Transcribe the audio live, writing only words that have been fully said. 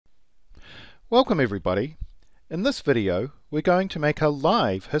Welcome everybody. In this video we're going to make a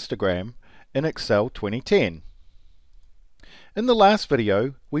live histogram in Excel 2010. In the last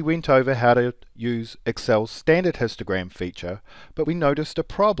video we went over how to use Excel's standard histogram feature, but we noticed a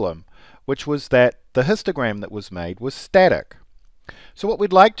problem, which was that the histogram that was made was static. So what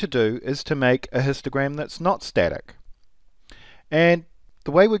we'd like to do is to make a histogram that's not static. And the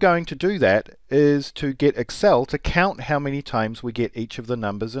way we're going to do that is to get Excel to count how many times we get each of the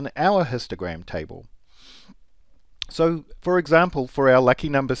numbers in our histogram table. So for example, for our lucky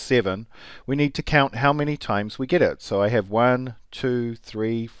number 7, we need to count how many times we get it. So I have 1, 2,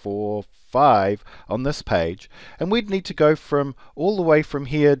 3, 4, 5 on this page, and we'd need to go from all the way from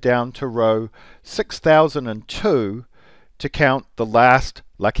here down to row 6002 to count the last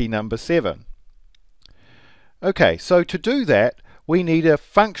lucky number 7. Okay, so to do that we need a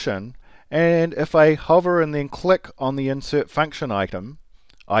function, and if I hover and then click on the insert function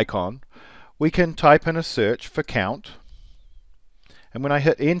icon, we can type in a search for count, and when I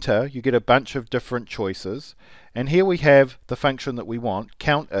hit enter you get a bunch of different choices, and here we have the function that we want,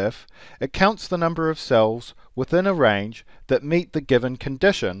 COUNTIF. It counts the number of cells within a range that meet the given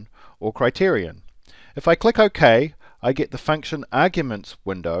condition or criterion. If I click OK, I get the function arguments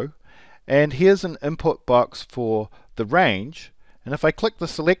window, and here's an input box for the range. And if I click the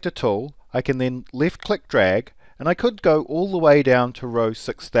selector tool, I can then left click drag, and I could go all the way down to row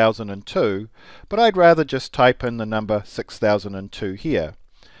 6002, but I'd rather just type in the number 6002 here.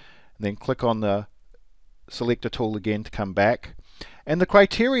 And then click on the selector tool again to come back. And the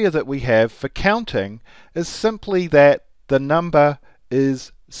criteria that we have for counting is simply that the number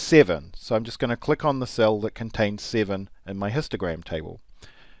is 7. So I'm just going to click on the cell that contains 7 in my histogram table.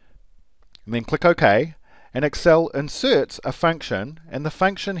 And then click OK. And Excel inserts a function, and the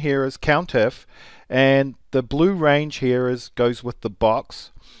function here is COUNTIF, and the blue range here goes with the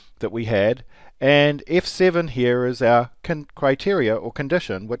box that we had, and F7 here is our criteria or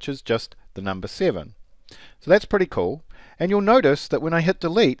condition, which is just the number 7. So that's pretty cool, and you'll notice that when I hit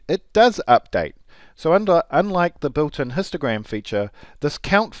delete it does update. So unlike the built-in histogram feature, this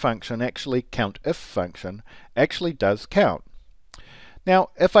count function, COUNTIF function, actually does count. Now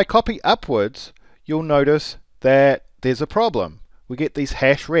if I copy upwards, you'll notice that there's a problem. We get these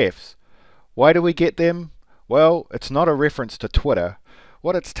hash refs. Why do we get them? Well, it's not a reference to Twitter.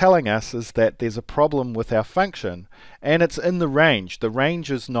 What it's telling us is that there's a problem with our function, and it's in the range. The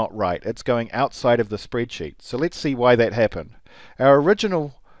range is not right. It's going outside of the spreadsheet. So let's see why that happened. Our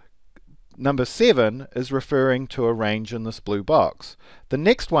original number 7 is referring to a range in this blue box. The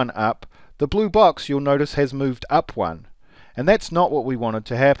next one up, the blue box, you'll notice has moved up one. And that's not what we wanted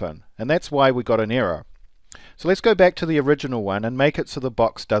to happen, and that's why we got an error. So let's go back to the original one and make it so the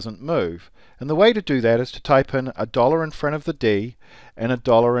box doesn't move. And the way to do that is to type in $1 in front of the D and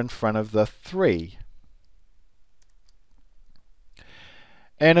 $1 in front of the 3.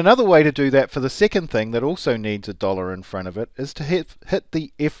 And another way to do that for the second thing that also needs $1 in front of it is to hit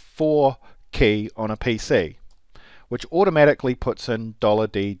the F4 key on a PC, which automatically puts in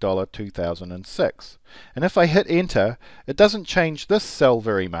 $D 2006. And if I hit enter, it doesn't change this cell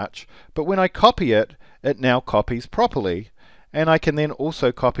very much, but when I copy it, it now copies properly, and I can then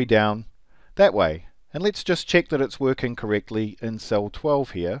also copy down that way. And let's just check that it's working correctly in cell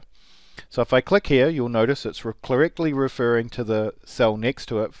 12 here. So if I click here, you'll notice it's correctly referring to the cell next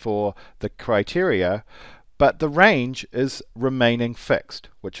to it for the criteria, but the range is remaining fixed,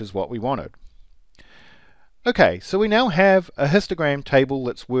 which is what we wanted. Okay, so we now have a histogram table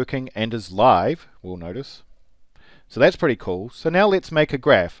that's working and is live, we'll notice. So that's pretty cool. So now let's make a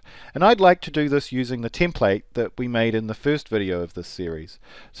graph. And I'd like to do this using the template that we made in the first video of this series.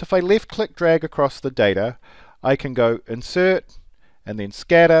 So if I left click drag across the data, I can go insert and then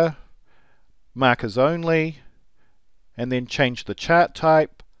scatter, markers only, and then change the chart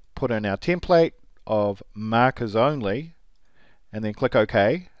type, put in our template of markers only, and then click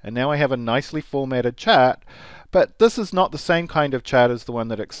OK, and now I have a nicely formatted chart, but this is not the same kind of chart as the one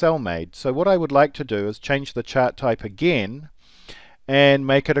that Excel made. So what I would like to do is change the chart type again and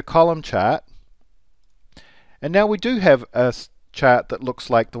make it a column chart, and now we do have a chart that looks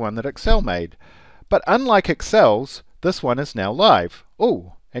like the one that Excel made, but unlike Excel's, this one is now live.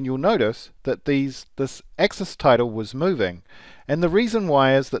 Oh, and you'll notice that this axis title was moving, and the reason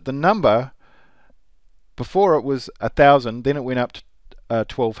why is that the number before it was 1000, then it went up to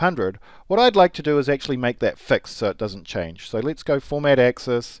 1200. What I'd like to do is actually make that fixed so it doesn't change. So let's go format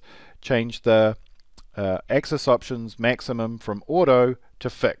axis, change the axis options maximum from auto to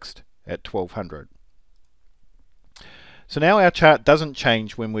fixed at 1200. So now our chart doesn't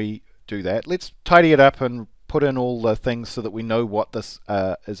change when we do that. Let's tidy it up and put in all the things so that we know what this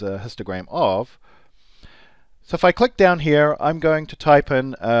is a histogram of. So if I click down here, I'm going to type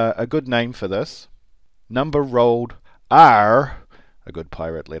in a good name for this. Number rolled R, a good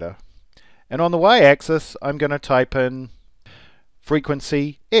pirate letter. And on the y-axis, I'm going to type in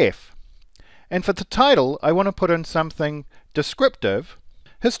frequency F. And for the title, I want to put in something descriptive,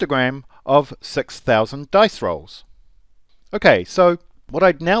 histogram of 6,000 dice rolls. Okay, so what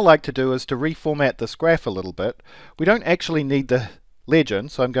I'd now like to do is to reformat this graph a little bit. We don't actually need the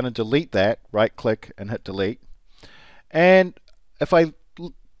legend, so I'm going to delete that, right click and hit delete. And if I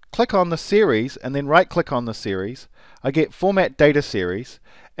click on the series and then right click on the series, I get format data series.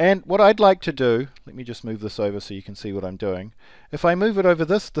 And what I'd like to do, let me just move this over so you can see what I'm doing. If I move it over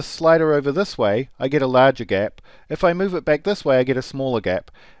the slider over this way, I get a larger gap. If I move it back this way, I get a smaller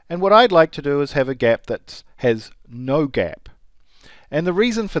gap. And what I'd like to do is have a gap that has no gap. And the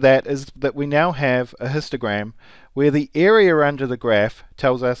reason for that is that we now have a histogram where the area under the graph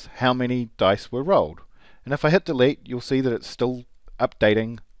tells us how many dice were rolled. And if I hit delete, you'll see that it's still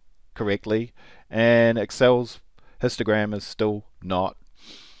updating correctly, and Excel's histogram is still not.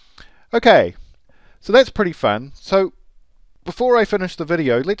 Okay, so that's pretty fun. So before I finish the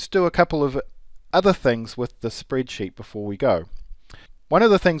video, let's do a couple of other things with the spreadsheet before we go. One of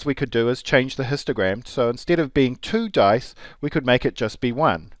the things we could do is change the histogram, so instead of being 2 dice, we could make it just be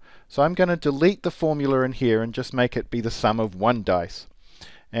 1. So I'm going to delete the formula in here and just make it be the sum of 1 dice.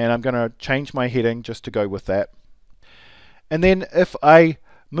 And I'm going to change my heading just to go with that. And then if I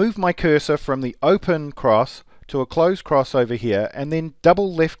move my cursor from the open cross to a closed cross over here and then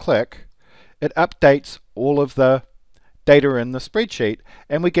double left click, it updates all of the data in the spreadsheet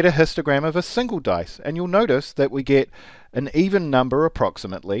and we get a histogram of a single dice. And you'll notice that we get an even number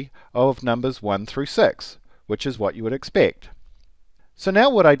approximately of numbers 1 through 6, which is what you would expect. So now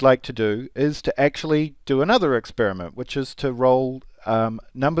what I'd like to do is to actually do another experiment, which is to roll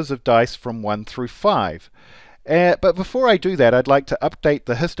numbers of dice from 1 through 5. But before I do that, I'd like to update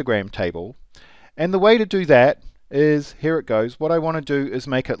the histogram table. And the way to do that is, here it goes. What I want to do is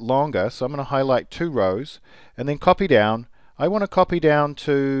make it longer. So I'm going to highlight 2 rows and then copy down. I want to copy down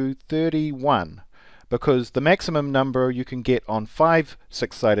to 31 because the maximum number you can get on 5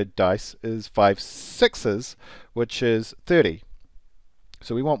 6-sided dice is 5 6s, which is 30.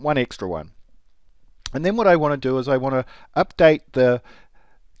 So we want one extra one. And then what I want to do is I want to update the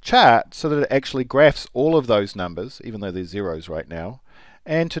chart so that it actually graphs all of those numbers, even though they're zeros right now.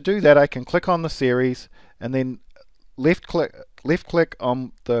 And to do that, I can click on the series and then left click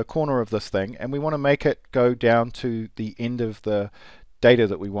on the corner of this thing, and we want to make it go down to the end of the data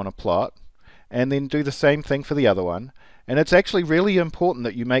that we want to plot, and then do the same thing for the other one. And it's actually really important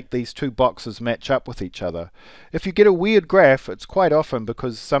that you make these 2 boxes match up with each other. If you get a weird graph, it's quite often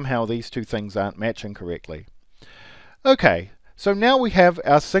because somehow these 2 things aren't matching correctly. Okay, so now we have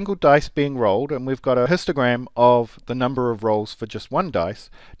our single dice being rolled, and we've got a histogram of the number of rolls for just 1 dice.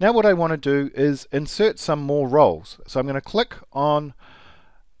 Now what I want to do is insert some more rolls. So I'm going to click on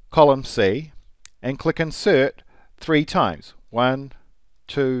column C and click insert 3 times. 1,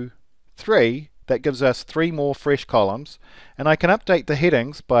 2, 3. That gives us 3 more fresh columns, and I can update the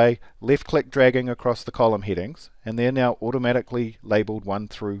headings by left click dragging across the column headings, and they're now automatically labeled 1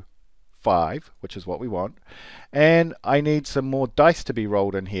 through 5, which is what we want. And I need some more dice to be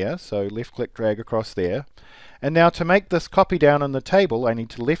rolled in here, so left click drag across there. And now to make this copy down in the table, I need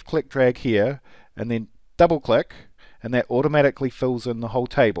to left click drag here and then double click, and that automatically fills in the whole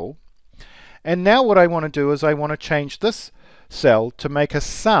table. And now what I want to do is I want to change this cell to make a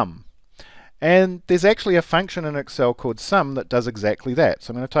sum. And there's actually a function in Excel called sum that does exactly that. So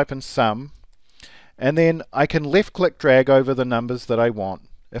I'm going to type in sum, and then I can left click drag over the numbers that I want.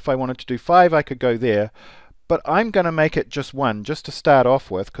 If I wanted to do 5, I could go there, but I'm going to make it just 1 just to start off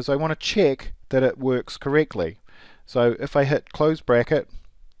with because I want to check that it works correctly. So if I hit close bracket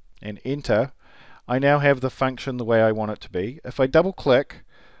and enter, I now have the function the way I want it to be. If I double click,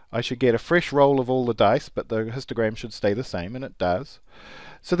 I should get a fresh roll of all the dice, but the histogram should stay the same, and it does.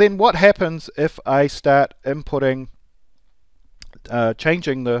 So then what happens if I start inputting,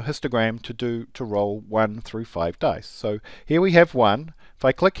 changing the histogram to roll 1 through 5 dice? So here we have 1. If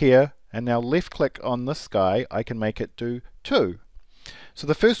I click here and now left click on this guy, I can make it do 2. So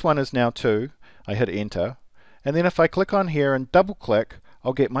the first one is now 2. I hit enter, and then if I click on here and double click,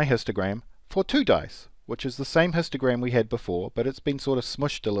 I'll get my histogram for 2 dice, which is the same histogram we had before, but it's been sort of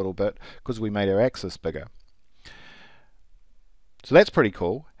smushed a little bit because we made our axis bigger. So that's pretty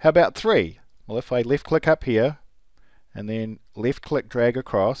cool. How about 3? Well, if I left click up here and then left click drag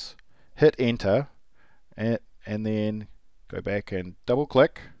across, hit enter, and then go back and double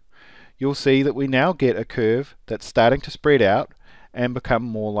click, you'll see that we now get a curve that's starting to spread out and become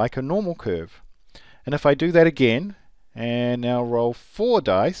more like a normal curve. And if I do that again, and now roll 4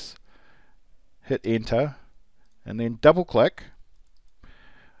 dice, hit enter, and then double click,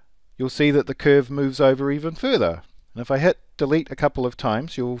 you'll see that the curve moves over even further. And if I hit delete a couple of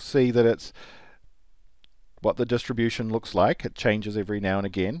times, you'll see that it's what the distribution looks like. It changes every now and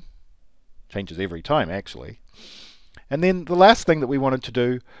again. Changes every time, actually. And then the last thing that we wanted to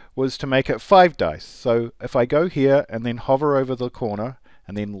do was to make it 5 dice. So if I go here and then hover over the corner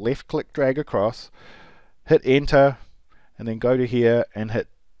and then left click drag across, hit enter, and then go to here and hit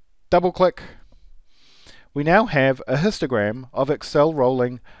double click, we now have a histogram of Excel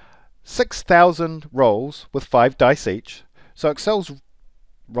rolling 6,000 rolls with 5 dice each. So Excel's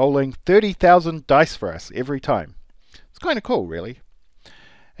rolling 30,000 dice for us every time. It's kind of cool, really.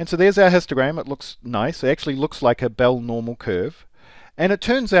 And so there's our histogram. It looks nice. It actually looks like a Bell normal curve. And it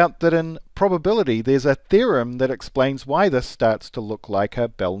turns out that in probability there's a theorem that explains why this starts to look like a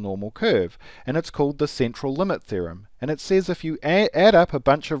Bell normal curve. And it's called the central limit theorem. And it says if you add up a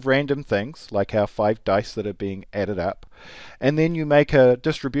bunch of random things, like our 5 dice that are being added up, and then you make a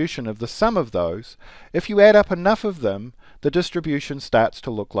distribution of the sum of those, if you add up enough of them, the distribution starts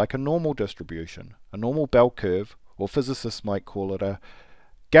to look like a normal distribution, a normal Bell curve, or physicists might call it a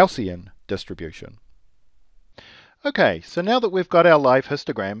Gaussian distribution. Okay, so now that we've got our live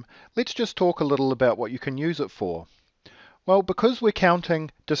histogram, let's just talk a little about what you can use it for. Well, because we're counting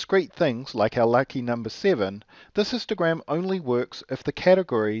discrete things like our lucky number 7, this histogram only works if the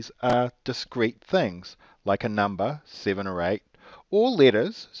categories are discrete things, like a number, 7 or 8, or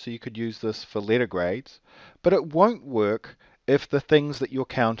letters, so you could use this for letter grades, but it won't work if the things that you're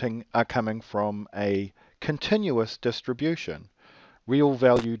counting are coming from a continuous distribution, real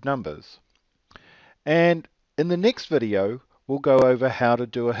valued numbers. And in the next video, we'll go over how to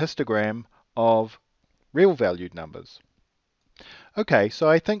do a histogram of real valued numbers. Okay, so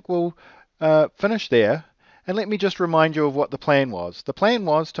I think we'll finish there, and let me just remind you of what the plan was. The plan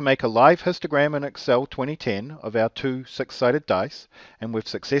was to make a live histogram in Excel 2010 of our 2 6-sided dice, and we've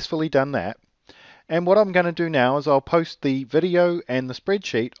successfully done that. And what I'm going to do now is I'll post the video and the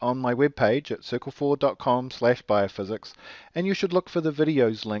spreadsheet on my webpage at circle4.com/biophysics, and you should look for the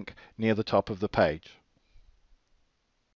videos link near the top of the page.